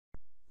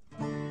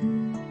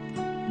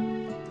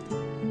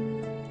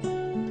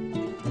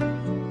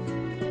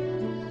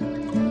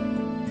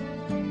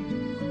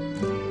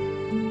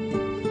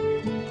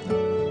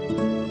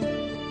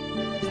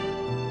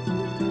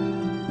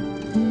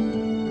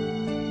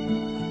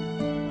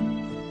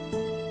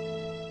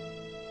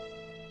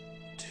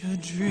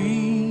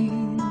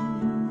dream,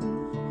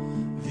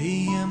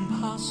 the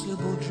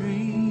impossible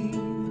dream,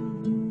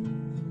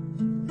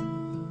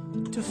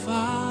 to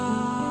fight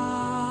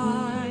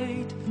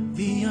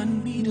the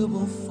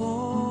unbeatable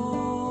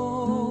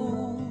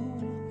foe,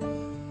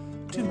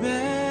 to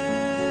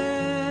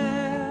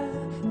bear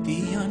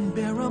the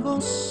unbearable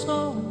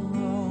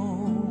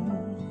sorrow,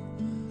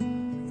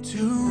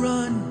 to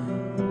run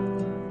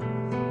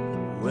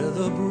where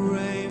the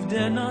brave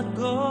dare not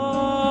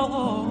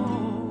go,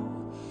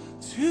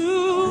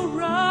 to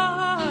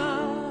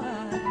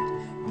right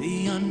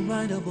the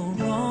unrightable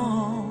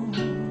wrong,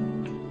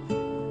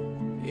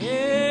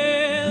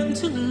 and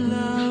to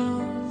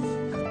love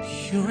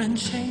pure and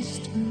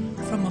chaste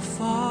from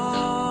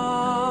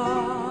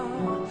afar,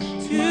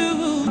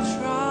 to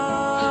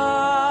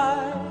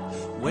try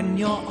when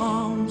your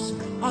arms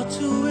are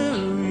too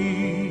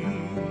weary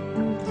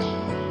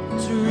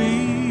to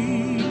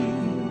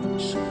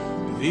reach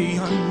the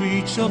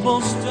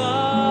unreachable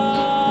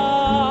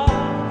star.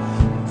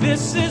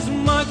 This is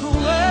my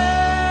quest,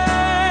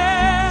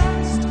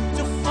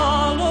 to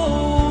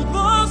follow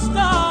the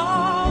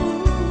star,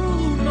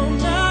 no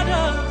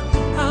matter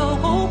how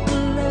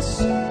hopeless,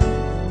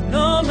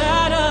 no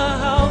matter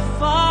how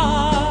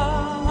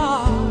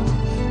far,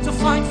 to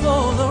fight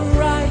for the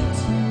right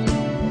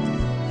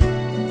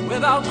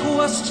without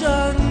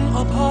question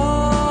or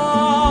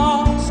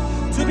pause,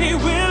 to be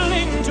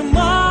willing to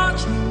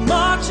march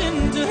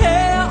into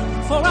hell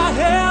for our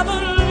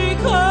heavenly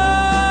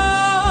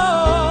cause.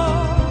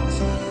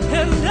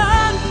 And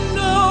I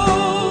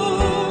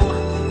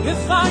know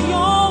if I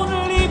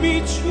only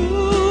be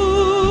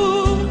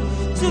true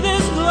to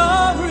this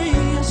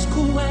glorious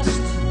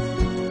quest,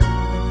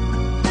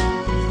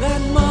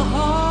 that my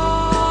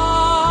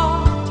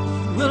heart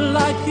will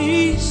lie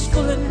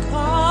peaceful and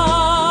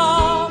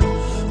calm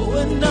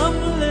when I'm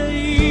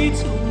laid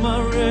to my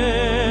rest.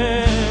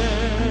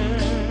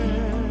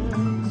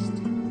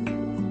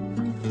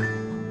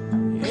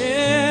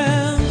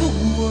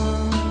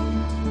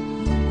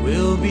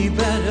 Be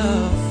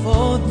better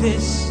for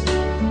this,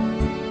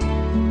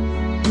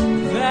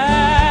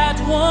 that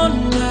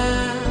one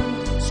man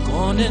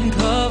scorned and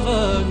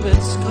covered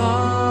with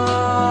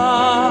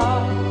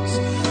scars,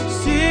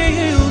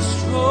 still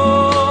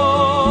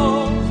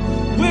strove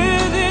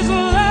with his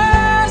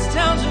last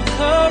ounce of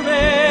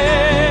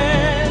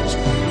courage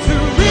to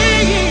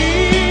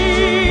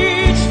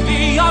reach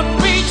the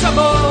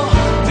unreachable,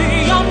 the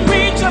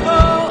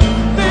unreachable,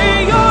 the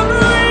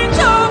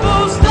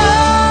unreachable star.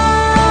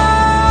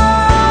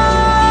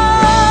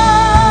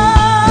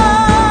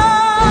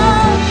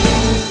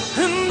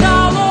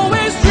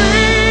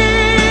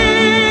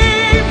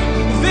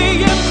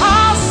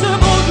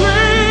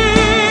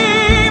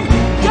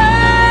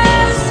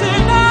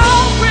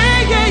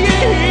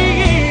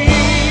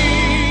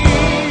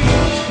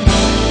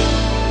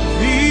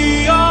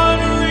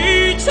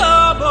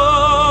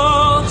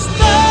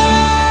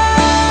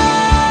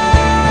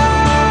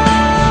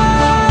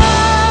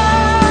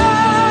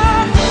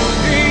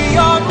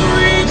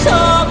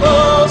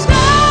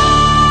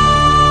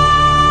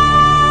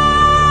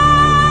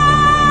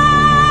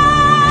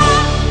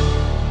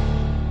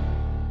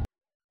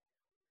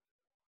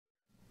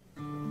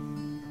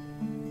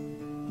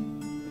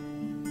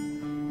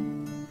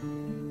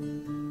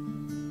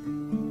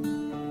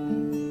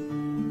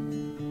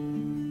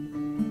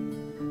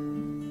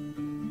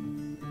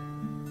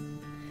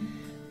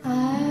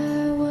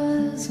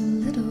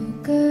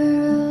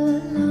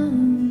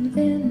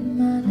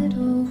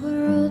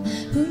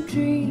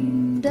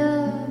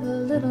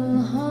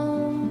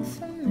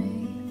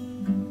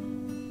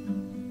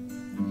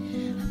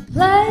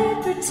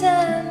 Played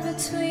pretend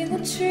between the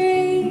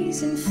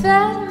trees and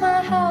fed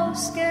my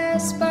house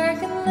scarce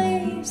sparking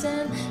leaves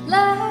and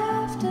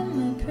laughed in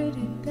my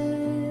pretty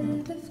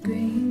bed of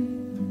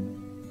green.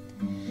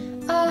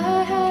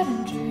 I had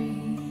a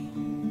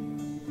dream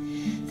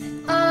that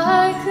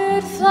I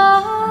could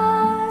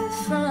fly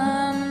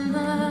from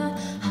the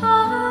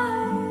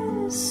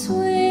highest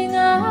swing.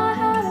 I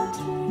had a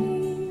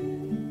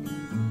dream.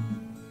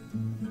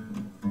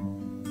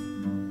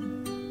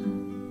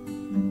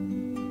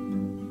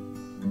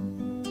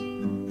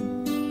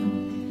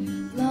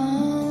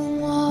 Long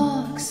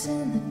walks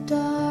in the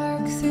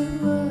dark through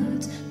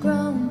woods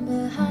grown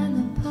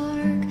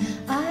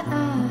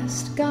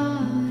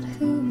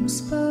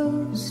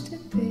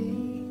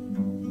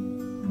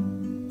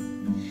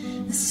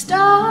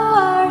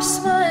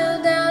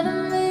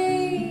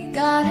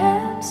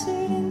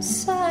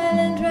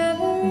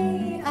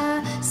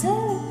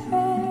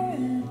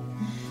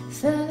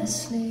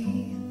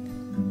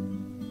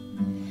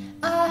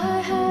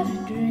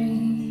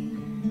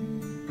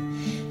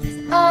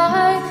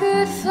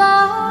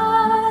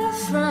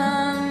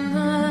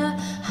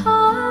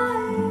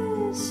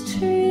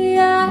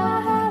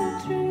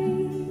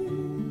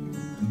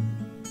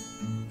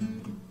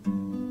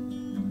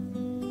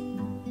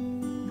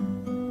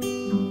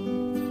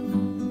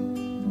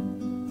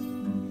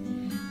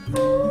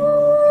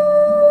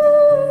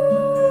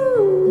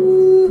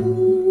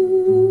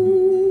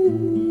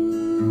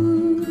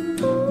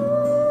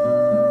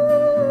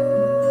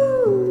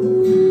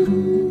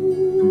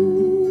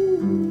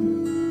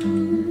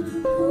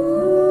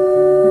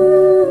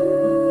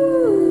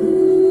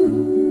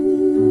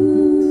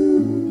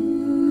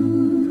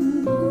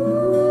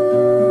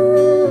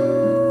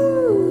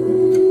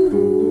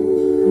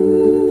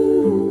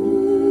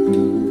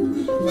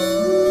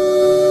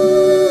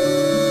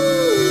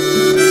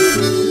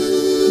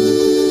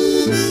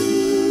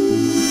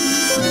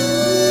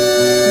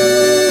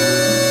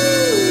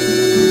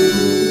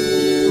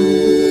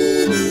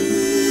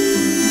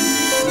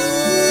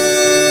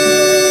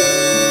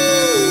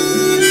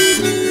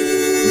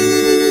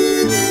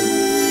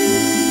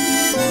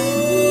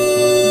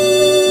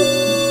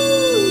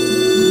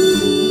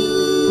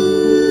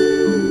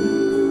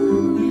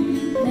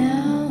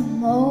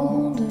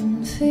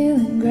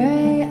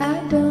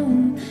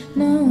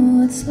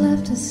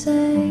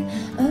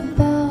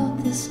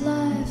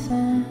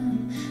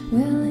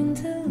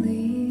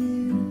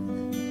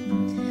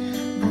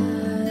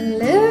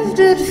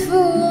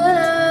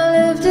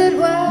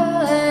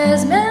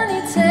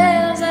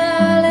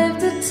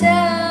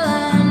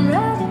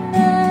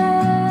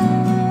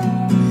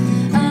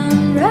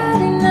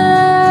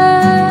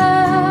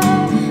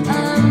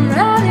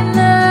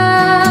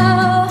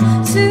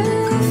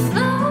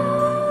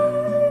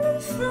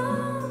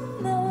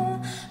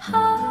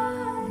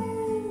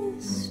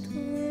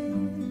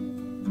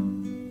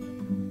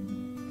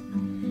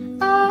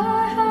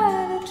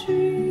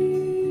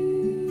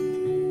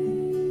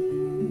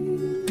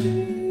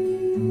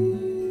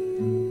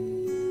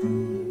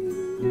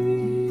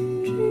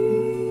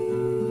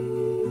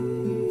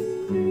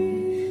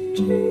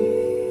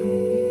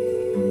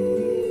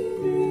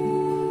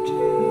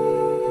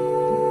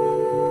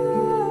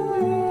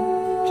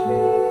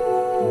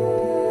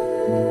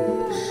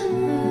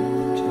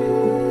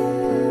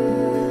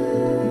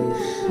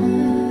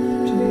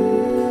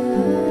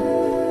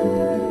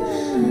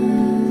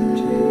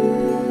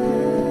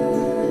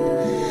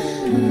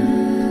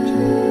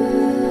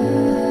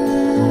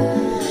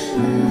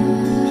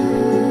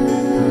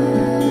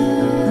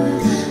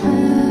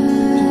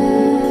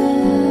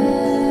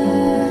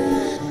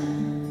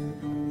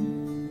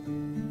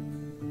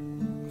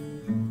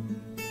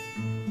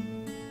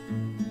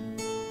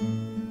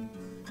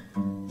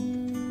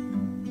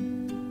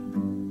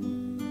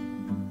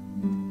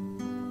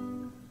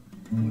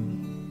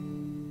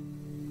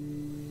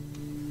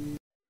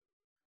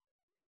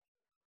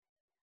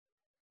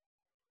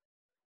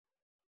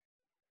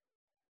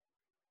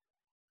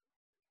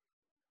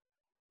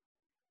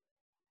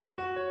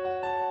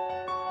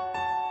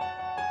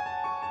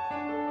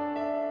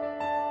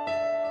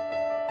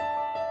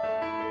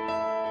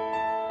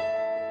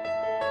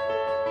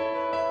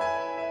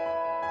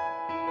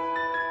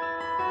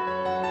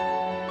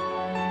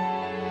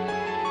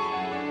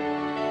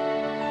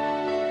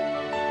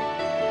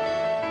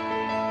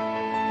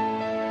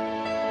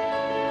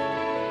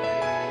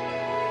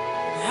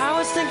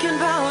thinking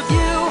about you.